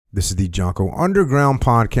This is the Jocko Underground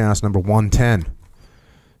Podcast, number 110.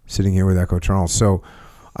 Sitting here with Echo Charles. So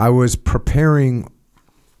I was preparing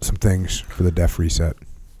some things for the Def Reset,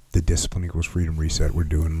 the Discipline Equals Freedom Reset. We're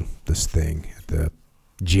doing this thing at the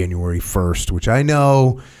January 1st, which I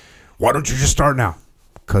know, why don't you just start now?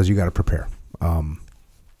 Because you got to prepare.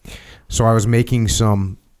 So I was making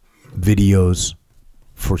some videos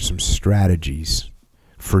for some strategies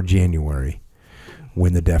for January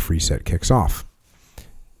when the Def Reset kicks off.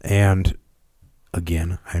 And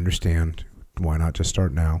again, I understand, why not just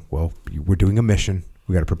start now? Well, we're doing a mission.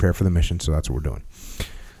 We got to prepare for the mission, so that's what we're doing.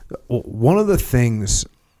 One of the things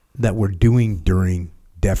that we're doing during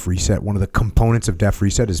Def Reset, one of the components of Def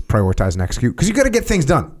Reset is prioritize and execute, because you got to get things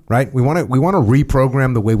done, right? We want to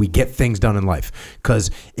reprogram the way we get things done in life, because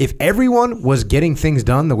if everyone was getting things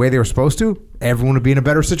done the way they were supposed to, everyone would be in a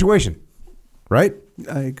better situation, right?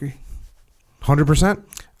 I agree. 100%?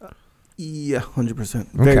 Yeah,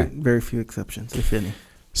 100%. Okay. Very few exceptions, if any.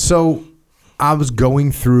 So I was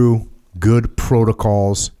going through good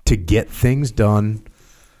protocols to get things done.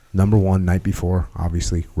 Number one, night before,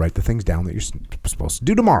 obviously, write the things down that you're supposed to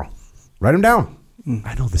do tomorrow. Write them down.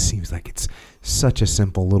 I know this seems like it's such a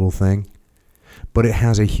simple little thing, but it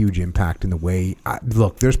has a huge impact in the way.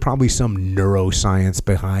 Look, there's probably some neuroscience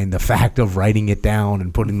behind the fact of writing it down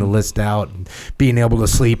and putting the list out and being able to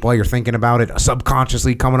sleep while you're thinking about it,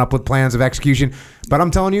 subconsciously coming up with plans of execution. But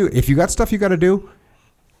I'm telling you, if you got stuff you got to do,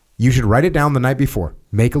 you should write it down the night before.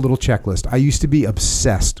 Make a little checklist. I used to be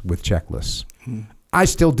obsessed with checklists. I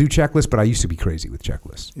still do checklists, but I used to be crazy with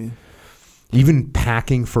checklists. Yeah. Even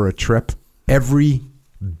packing for a trip, every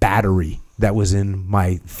battery that was in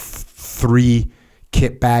my 3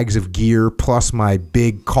 kit bags of gear plus my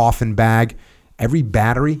big coffin bag, every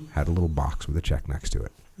battery had a little box with a check next to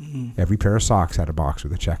it. Every pair of socks had a box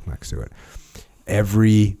with a check next to it.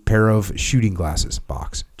 Every pair of shooting glasses,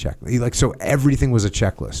 box, check. So everything was a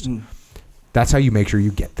checklist. That's how you make sure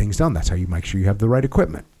you get things done. That's how you make sure you have the right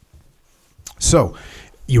equipment. So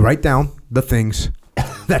you write down the things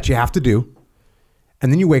that you have to do,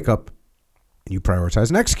 and then you wake up and you prioritize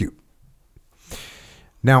and execute.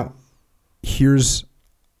 Now, here's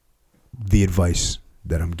the advice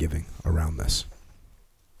that I'm giving around this.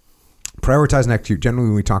 Prioritize and execute. Generally,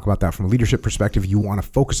 when we talk about that from a leadership perspective, you want to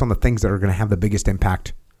focus on the things that are going to have the biggest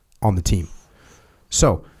impact on the team.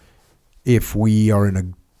 So if we are in a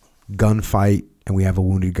gunfight and we have a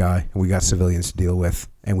wounded guy and we got civilians to deal with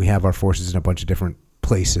and we have our forces in a bunch of different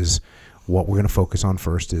places, what we're going to focus on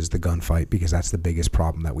first is the gunfight, because that's the biggest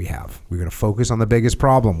problem that we have. We're going to focus on the biggest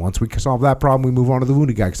problem. Once we solve that problem, we move on to the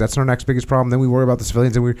wounded guy, because that's our next biggest problem. Then we worry about the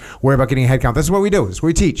civilians and we worry about getting a head count. This is what we do. This is what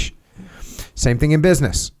we teach. Same thing in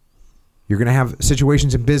business. You're going to have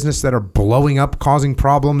situations in business that are blowing up, causing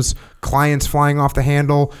problems, clients flying off the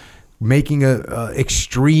handle, making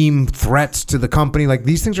extreme threats to the company. Like,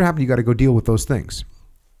 these things are happening. You got to go deal with those things.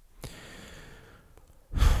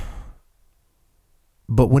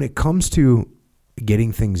 But when it comes to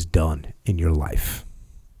getting things done in your life,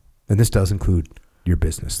 and this does include your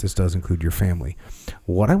business, this does include your family,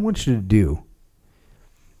 what I want you to do,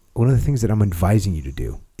 one of the things that I'm advising you to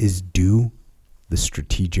do, is do the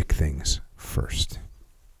strategic things first.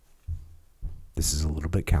 This is a little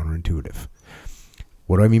bit counterintuitive.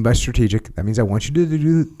 What do I mean by strategic? That means I want you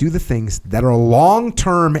to do the things that are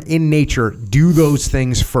long-term in nature. Do those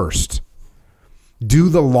things first. Do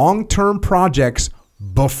the long-term projects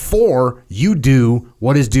before you do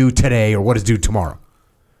what is due today or what is due tomorrow.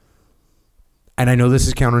 And I know this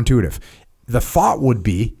is counterintuitive. The thought would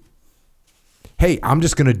be, hey, I'm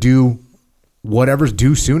just going to do whatever's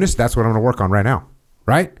due soonest. That's what I'm going to work on right now,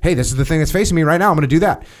 right? Hey, this is the thing that's facing me right now. I'm going to do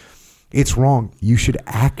that. It's wrong. You should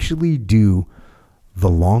actually do the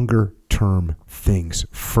longer term things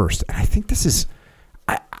first. And I think this is,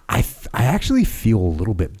 I actually feel a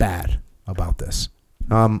little bit bad about this.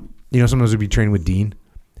 Sometimes we'd be training with Dean,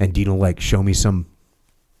 and Dean will like show me some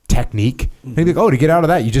technique. And he'd be like, oh, to get out of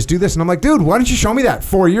that, you just do this. And I'm like, dude, why didn't you show me that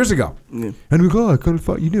 4 years ago? Yeah. And we go, oh, I kind of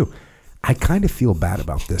thought you knew. I kind of feel bad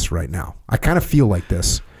about this right now. I kind of feel like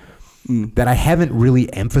this, that I haven't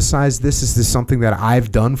really emphasized this. This is something that I've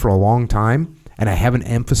done for a long time, and I haven't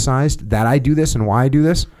emphasized that I do this and why I do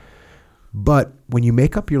this. But when you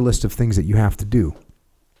make up your list of things that you have to do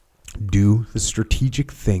the strategic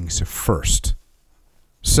things first.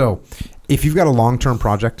 So if you've got a long-term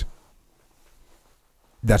project,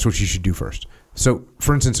 that's what you should do first. So,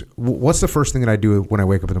 for instance, what's the first thing that I do when I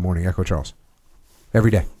wake up in the morning, Echo Charles?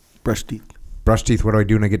 Every day. Brush teeth. Brush teeth. What do I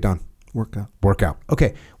do when I get done? Workout.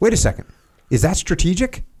 Okay. Wait a second. Is that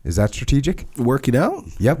strategic? Work it out?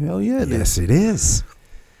 Yep. Hell yeah. Yes, it is.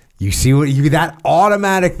 You see what you that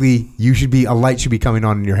automatically a light should be coming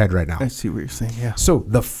on in your head right now. I see what you're saying. Yeah. So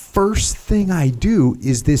the first thing I do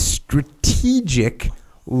is this strategic,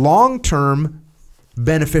 long-term,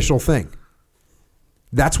 beneficial thing.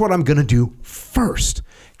 That's what I'm going to do first.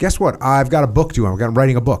 Guess what? I've got a book due. I'm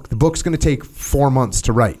writing a book. The book's going to take 4 months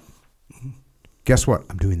to write. Guess what?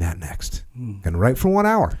 I'm doing that next. Going to write for 1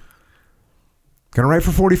 hour. Going to write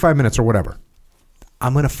for 45 minutes or whatever.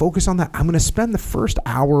 I'm going to focus on that. I'm going to spend the first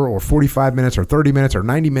hour or 45 minutes or 30 minutes or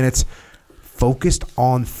 90 minutes focused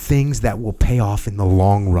on things that will pay off in the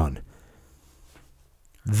long run.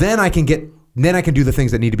 Then I can do the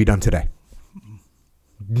things that need to be done today.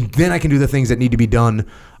 Then I can do the things that need to be done,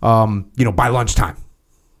 by lunchtime.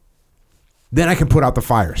 Then I can put out the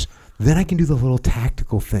fires. Then I can do the little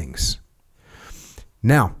tactical things.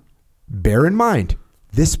 Now, bear in mind,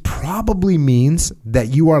 this probably means that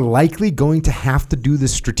you are likely going to have to do the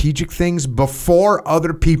strategic things before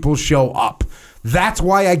other people show up. That's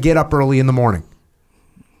why I get up early in the morning.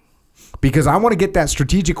 Because I want to get that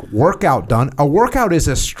strategic workout done. A workout is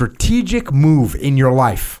a strategic move in your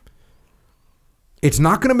life. It's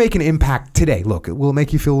not going to make an impact today. Look, it will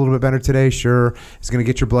make you feel a little bit better today. Sure. It's going to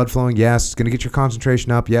get your blood flowing. Yes. It's going to get your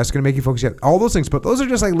concentration up. Yes. It's going to make you focus. Yes. All those things. But those are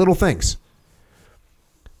just like little things.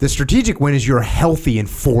 The strategic win is you're healthy in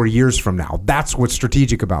 4 years from now. That's what's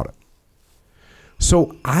strategic about it.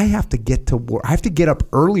 So I have to get to work. I have to get up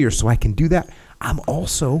earlier so I can do that. I'm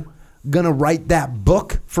also going to write that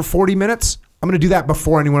book for 40 minutes. I'm going to do that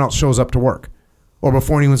before anyone else shows up to work or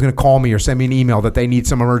before anyone's going to call me or send me an email that they need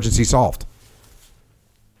some emergency solved.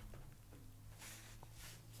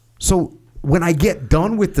 So when I get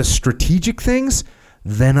done with the strategic things,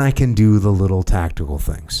 then I can do the little tactical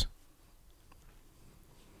things.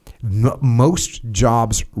 Most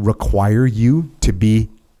jobs require you to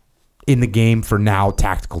be in the game for now,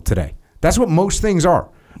 tactical today. That's what most things are.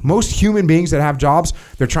 Most human beings that have jobs,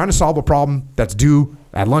 they're trying to solve a problem that's due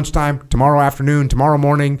at lunchtime, tomorrow afternoon, tomorrow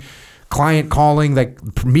morning, client calling,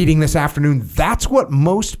 like meeting this afternoon. That's what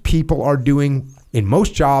most people are doing in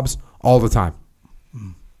most jobs all the time.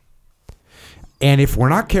 And if we're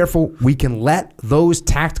not careful, we can let those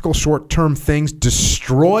tactical short-term things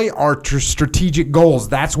destroy our strategic goals.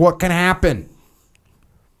 That's what can happen.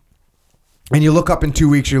 And you look up in 2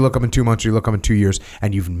 weeks, you look up in 2 months, you look up in 2 years,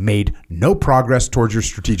 and you've made no progress towards your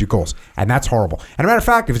strategic goals. And that's horrible. And a matter of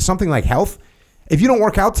fact, if it's something like health, if you don't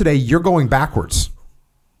work out today, you're going backwards.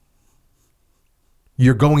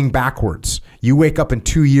 You're going backwards. You wake up in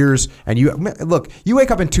 2 years, and you wake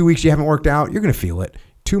up in 2 weeks, you haven't worked out, you're going to feel it.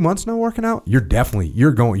 2 months not working out, you're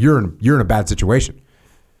in a bad situation.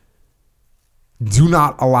 Do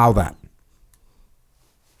not allow that.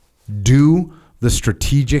 Do the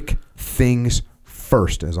strategic things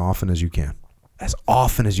first as often as you can. As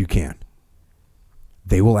often as you can.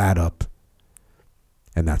 They will add up,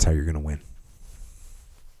 and that's how you're going to win.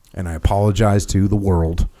 And I apologize to the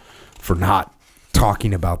world for not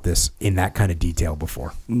talking about this in that kind of detail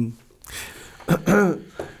before.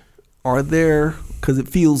 Are there, because it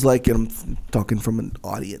feels like, and I'm talking from an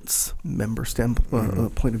audience member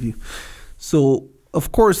standpoint, point of view. So,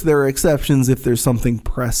 of course, there are exceptions if there's something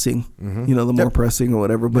pressing, the more pressing or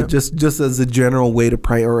whatever. But just as a general way to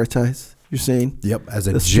prioritize, you're saying? Yep, as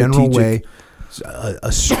a general way.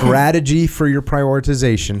 A strategy for your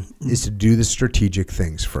prioritization is to do the strategic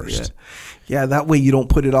things first. Yeah, that way you don't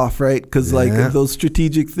put it off, right? Because those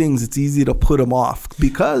strategic things, it's easy to put them off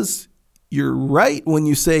because you're right when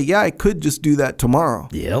you say, yeah, I could just do that tomorrow.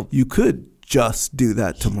 Yep. You could just do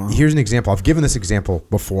that tomorrow. Here's an example. I've given this example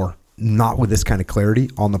before, not with this kind of clarity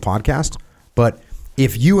on the podcast, but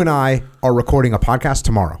if you and I are recording a podcast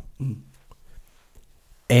tomorrow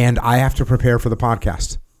and I have to prepare for the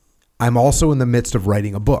podcast, I'm also in the midst of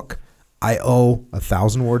writing a book. I owe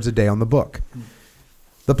 1,000 words a day on the book.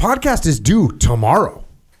 The podcast is due tomorrow.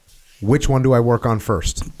 Which one do I work on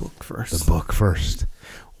first? The book first. The book first.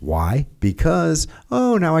 Why? Because,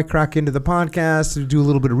 now I crack into the podcast, do a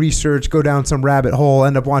little bit of research, go down some rabbit hole,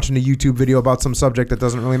 end up watching a YouTube video about some subject that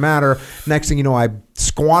doesn't really matter. Next thing you know, I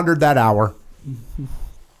squandered that hour.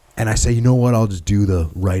 And I say, you know what? I'll just do the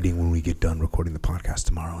writing when we get done recording the podcast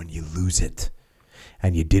tomorrow, and you lose it.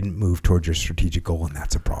 And you didn't move towards your strategic goal, and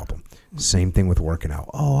that's a problem. Same thing with working out.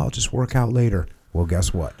 I'll just work out later. Well,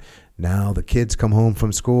 guess what? Now the kids come home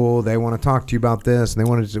from school. They want to talk to you about this, and they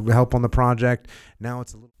want to help on the project. Now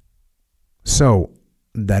it's a little... So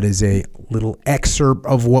that is a little excerpt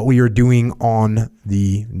of what we are doing on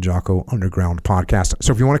the Jocko Underground podcast.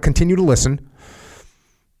 So if you want to continue to listen,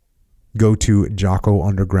 go to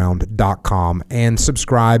jockounderground.com and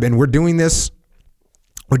subscribe. And we're doing this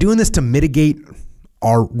to mitigate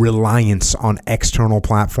our reliance on external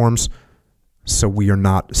platforms so we are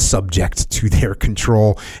not subject to their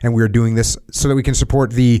control. And we are doing this so that we can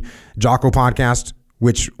support the Jocko podcast,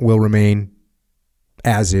 which will remain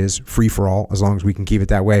as is, free for all, as long as we can keep it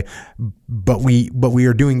that way. But we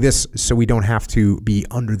are doing this so we don't have to be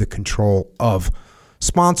under the control of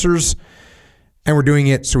sponsors. And we're doing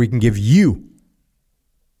it so we can give you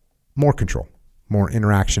more control, more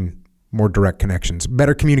interaction, more direct connections,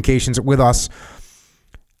 better communications with us.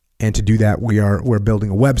 And to do that, we're building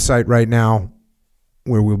a website right now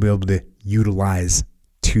where we'll be able to utilize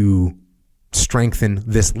to strengthen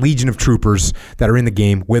this legion of troopers that are in the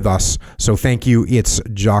game with us. So thank you. It's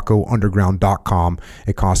JockoUnderground.com.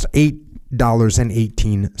 It costs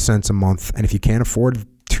 $8.18 a month. And if you can't afford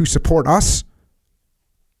to support us,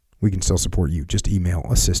 we can still support you. Just email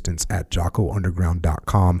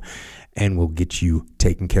assistance@JockoUnderground.com and we'll get you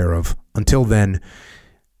taken care of. Until then,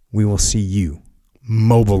 we will see you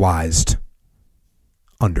mobilized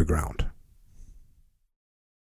underground.